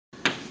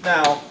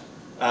Now,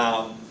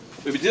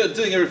 we've been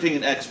doing everything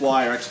in x,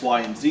 y, or x, y,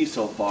 and z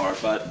so far,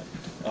 but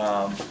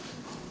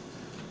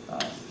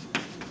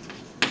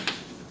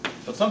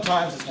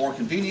sometimes it's more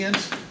convenient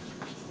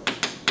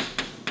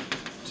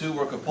to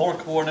work with polar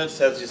coordinates,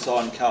 as you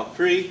saw in Calc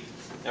 3,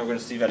 and we're going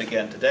to see that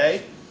again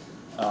today.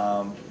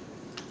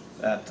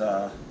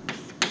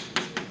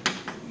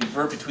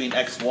 Convert between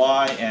x,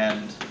 y,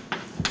 and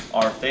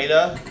r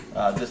theta,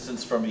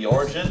 distance from the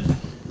origin,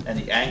 and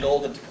the angle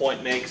that the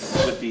point makes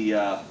with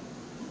the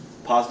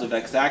positive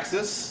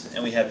x-axis,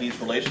 and we have these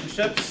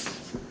relationships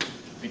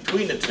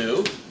between the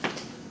two.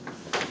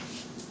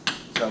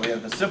 So we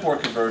have the simpler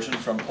conversion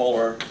from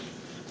polar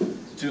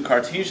to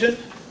Cartesian,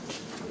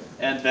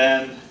 and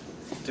then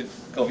to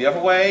go the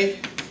other way,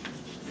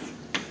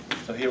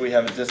 so here we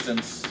have a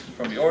distance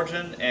from the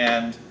origin,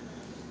 and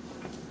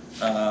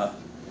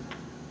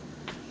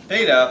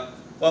theta,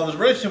 well, the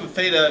relationship with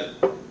theta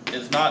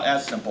is not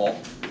as simple.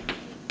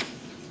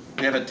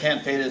 We have a tan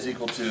theta is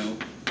equal to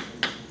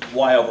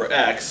y over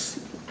x,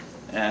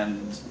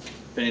 and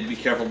you need to be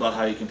careful about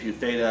how you compute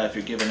theta if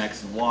you're given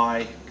x and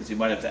y, because you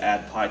might have to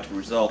add pi to the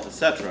result,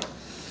 etc.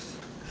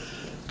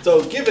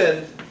 So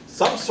given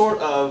some sort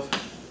of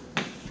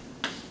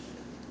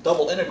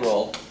double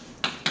integral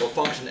or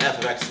function f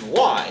of x and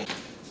y,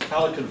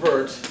 how to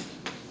convert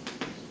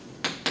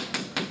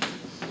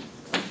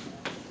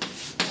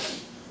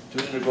to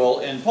an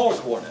integral in polar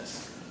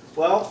coordinates?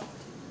 Well,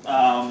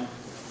 the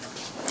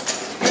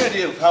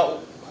idea of how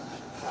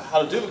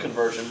to do the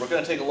conversion, we're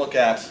going to take a look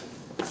at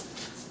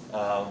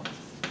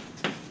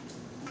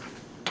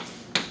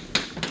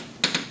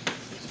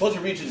suppose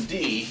your region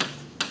D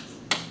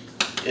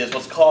is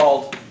what's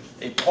called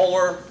a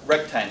polar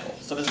rectangle.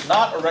 So this is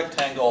not a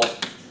rectangle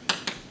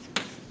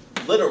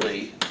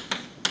literally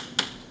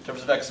in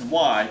terms of x and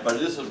y, but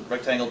it is a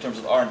rectangle in terms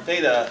of r and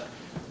theta,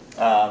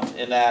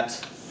 in that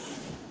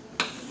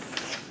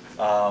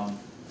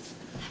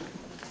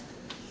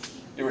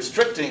you're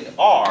restricting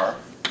r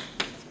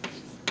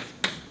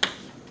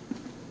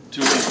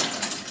to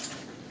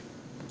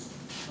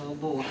oh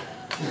boy.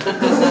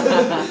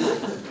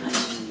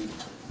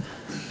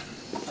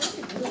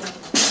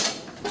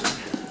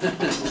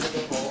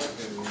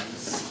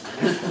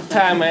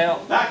 Time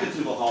out. back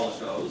into the hall it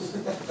goes.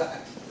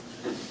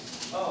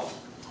 Oh.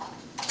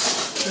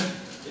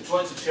 It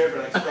joins the chair,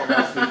 but I expect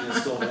mouse region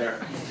is still there.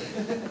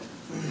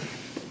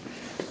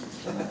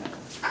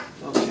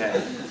 Okay.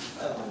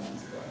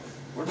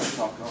 Where did I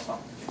talk?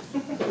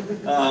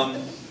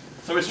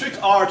 So restrict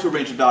r to a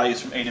range of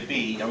values from a to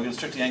b, and we're going to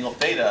restrict the angle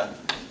theta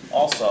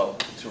also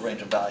to a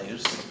range of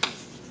values.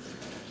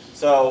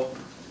 So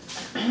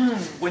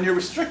when you're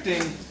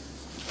restricting,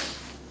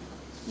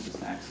 move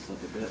this axis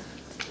up a bit.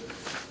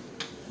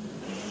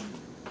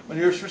 When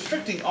you're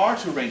restricting r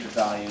to a range of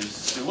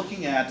values, you're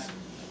looking at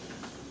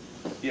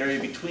the area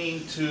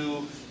between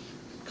two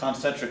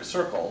concentric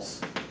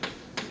circles.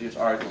 Here's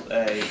r equals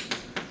a,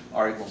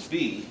 r equals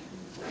b.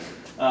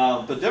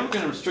 But then we're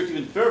going to restrict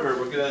even further.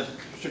 We're going to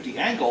restrict the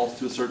angle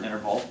to a certain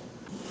interval.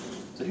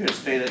 So here's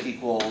theta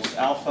equals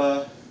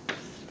alpha,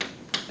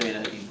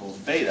 theta equals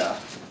beta.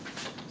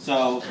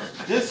 So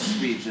this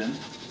region,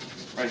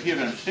 right here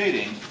that I'm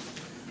shading,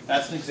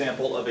 that's an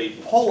example of a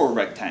polar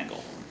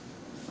rectangle.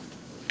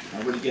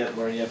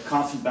 Where you have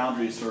constant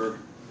boundaries for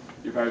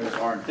your variables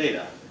r and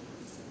theta.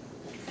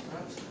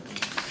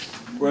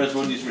 Whereas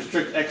when you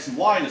restrict x and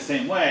y in the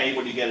same way,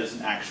 what you get is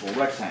an actual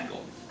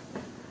rectangle.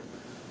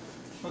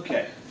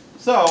 Okay,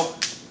 so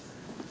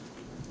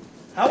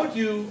how would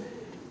you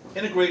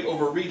integrate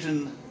over a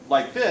region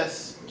like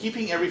this,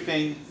 keeping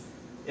everything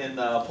in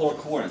polar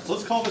coordinates? So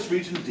let's call this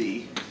region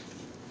D.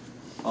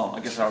 Oh, I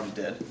guess I already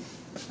did.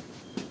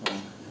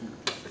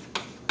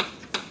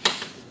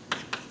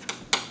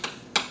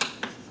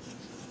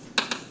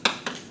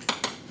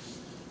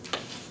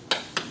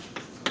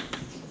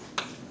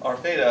 R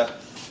theta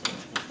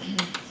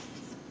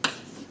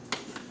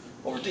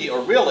over D,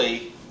 or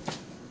really,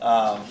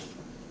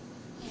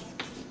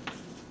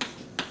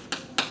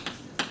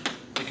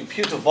 you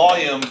compute the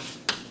volume.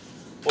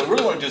 What we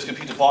really want to do is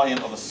compute the volume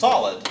of a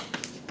solid,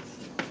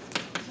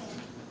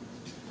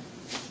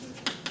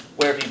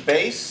 where the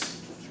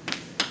base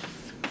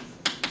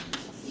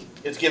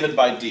is given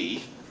by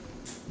D,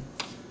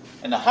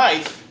 and the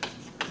height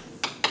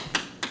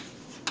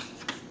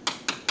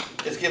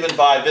is given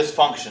by this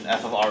function,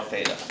 f of r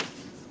theta.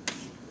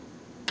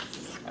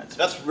 Right, so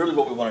that's really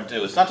what we want to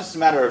do. It's not just a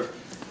matter of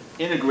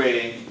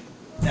integrating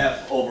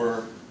f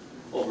over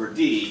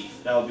d,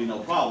 that would be no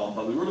problem,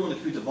 but we really want to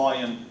compute the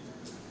volume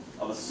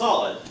of a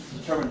solid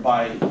determined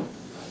by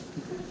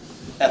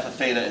f of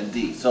theta and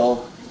d.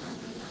 So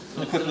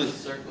So the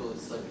circle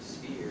is like a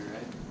sphere,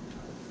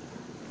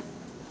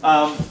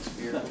 right?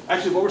 Sphere.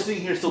 Actually, what we're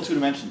seeing here is still two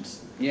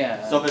dimensions.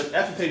 Yeah. So if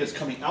f of theta is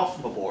coming out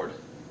from the board,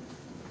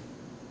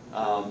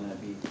 wouldn't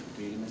that be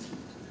 3 dimensions?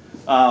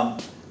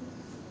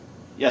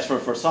 yes,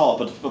 for solid,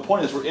 but the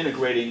point is we're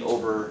integrating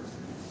over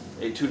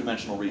a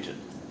two-dimensional region.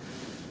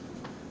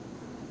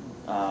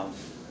 I'll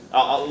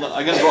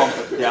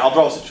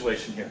draw a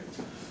situation here.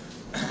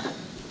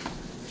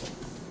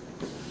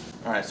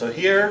 All right, so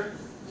here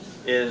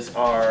is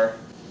our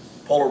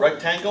polar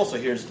rectangle, so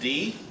here's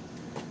D.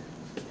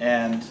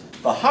 And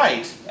the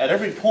height at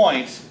every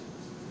point,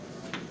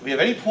 if we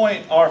have any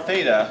point r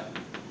theta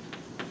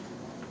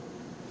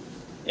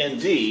in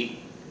D,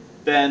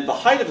 then the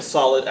height of a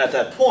solid at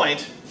that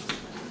point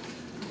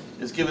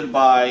is given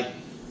by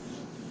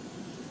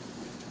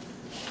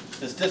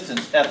this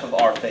distance f of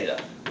r theta.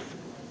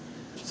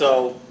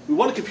 So we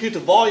want to compute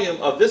the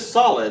volume of this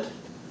solid.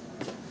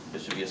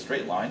 This should be a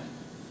straight line.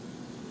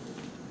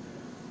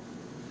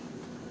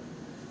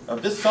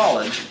 Of this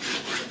solid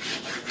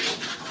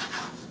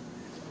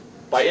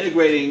by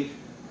integrating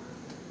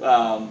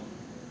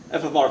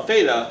f of r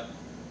theta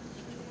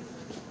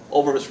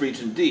over this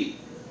region D.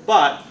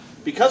 But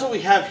because what we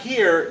have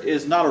here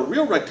is not a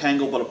real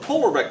rectangle but a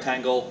polar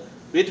rectangle,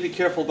 we have to be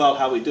careful about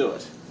how we do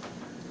it.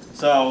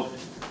 So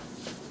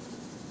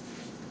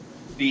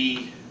if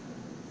we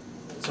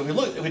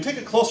take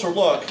a closer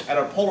look at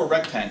our polar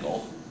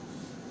rectangle,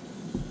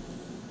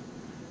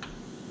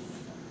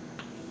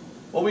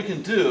 what we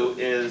can do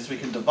is we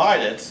can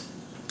divide it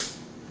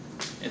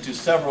into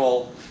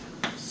several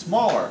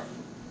smaller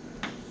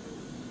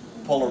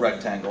polar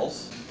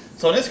rectangles.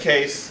 So in this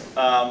case,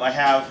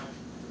 I've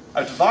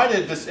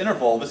divided this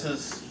interval. This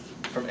is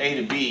from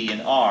A to B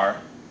in R.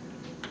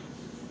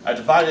 I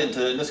divided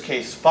into, in this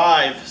case,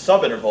 5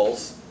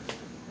 subintervals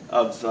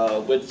of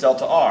width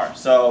delta R.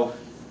 So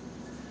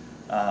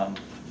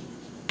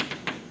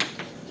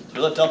we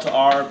let delta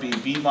R be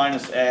B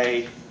minus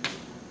A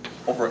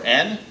over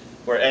N,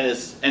 where N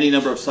is any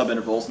number of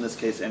subintervals, in this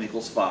case N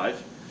equals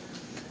 5.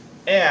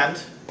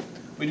 And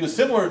we do a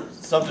similar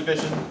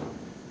subdivision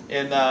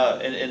in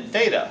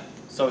theta.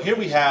 So here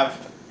we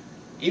have,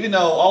 even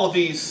though all of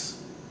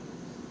these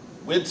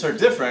widths are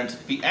different,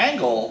 the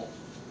angle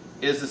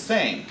is the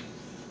same.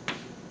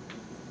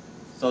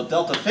 So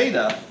delta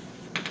theta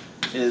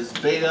is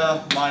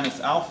beta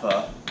minus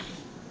alpha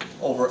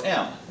over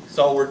m.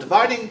 So we're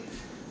dividing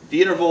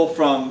the interval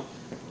from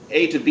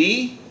A to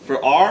B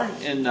for R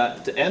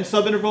into n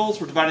subintervals.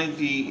 We're dividing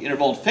the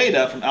interval in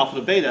theta from alpha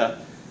to beta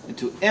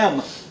into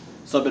m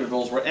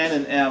subintervals where n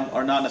and m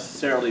are not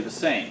necessarily the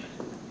same.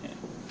 Okay.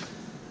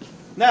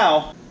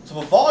 Now, so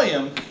the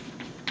volume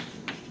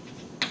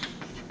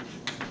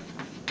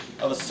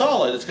of a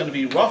solid is going to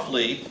be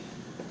roughly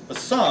the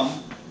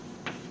sum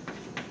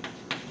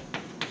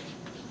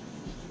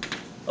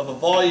of the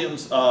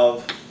volumes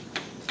of,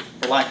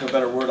 for lack of a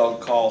better word, I'll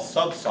call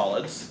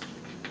subsolids.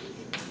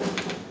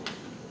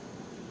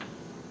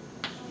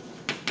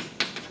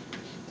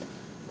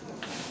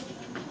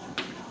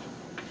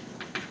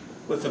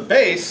 With the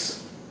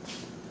base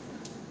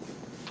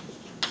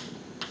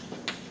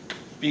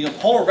being a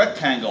polar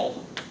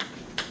rectangle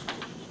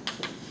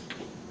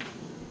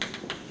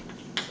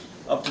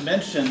of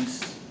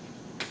dimensions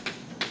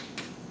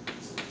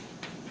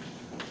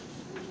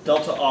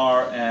delta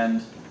R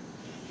and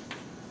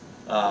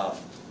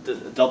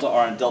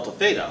delta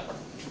theta.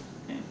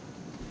 Okay.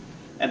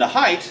 And the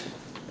height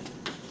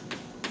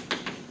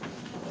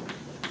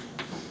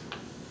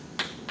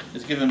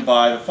is given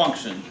by the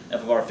function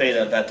f of r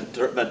theta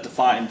that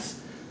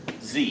defines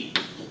z.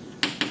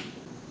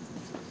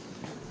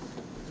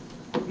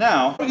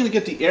 Now, we're going to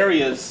get the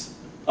areas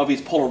of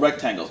these polar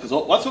rectangles, because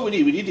that's what we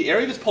need. We need the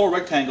area of this polar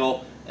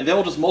rectangle, and then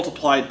we'll just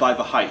multiply it by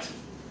the height.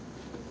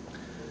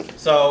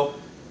 So,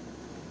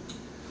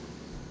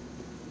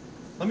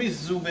 let me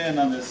zoom in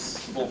on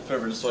this little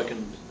further just so I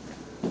can.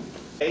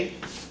 A,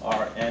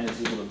 our n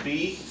is equal to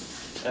b,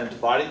 and I'm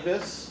dividing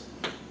this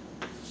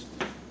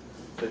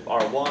with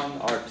R1,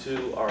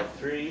 R2,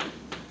 R3,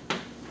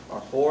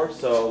 R4.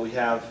 So we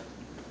have,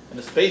 and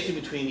the spacing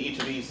between each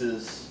of these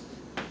is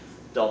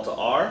delta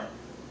R.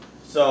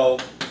 So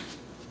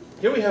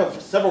here we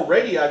have several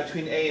radii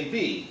between A and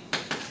B,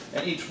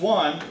 and each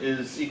one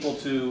is equal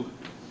to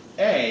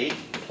A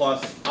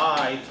plus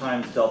I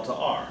times delta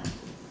R.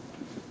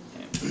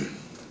 Okay.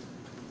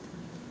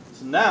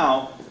 So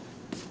now,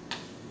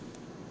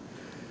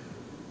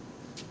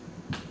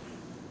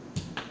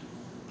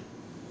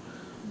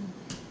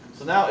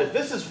 if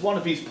this is one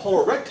of these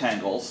polar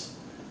rectangles,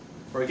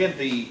 where again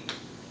the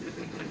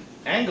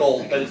angle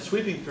that it's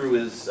sweeping through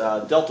is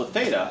delta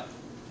theta,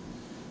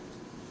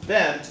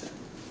 then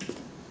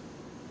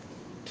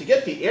to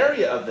get the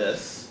area of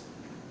this,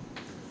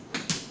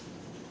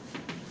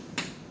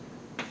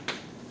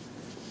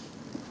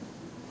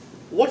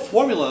 what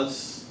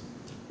formulas,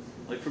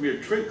 like from your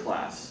trig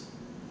class,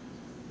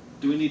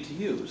 do we need to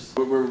use?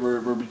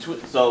 We're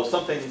between, so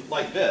something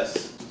like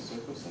this.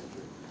 Circle sector.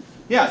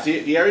 Yeah, see,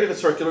 the area of a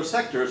circular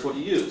sector is what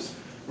you use.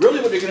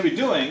 Really what you're going to be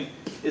doing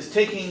is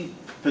taking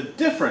the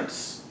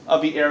difference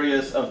of the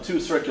areas of two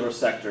circular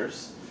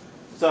sectors.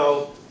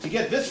 So to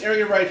get this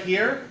area right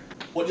here,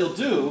 what you'll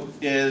do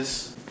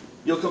is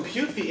you'll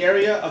compute the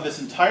area of this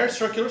entire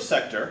circular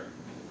sector.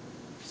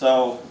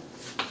 So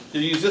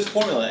you use this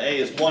formula. A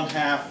is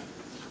 1/2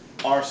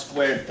 r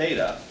squared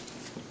theta,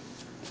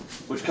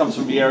 which comes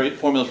from the area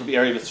formula for the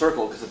area of a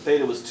circle, because if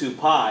theta was 2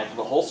 pi for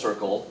the whole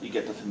circle, you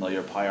get the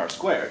familiar pi r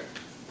squared.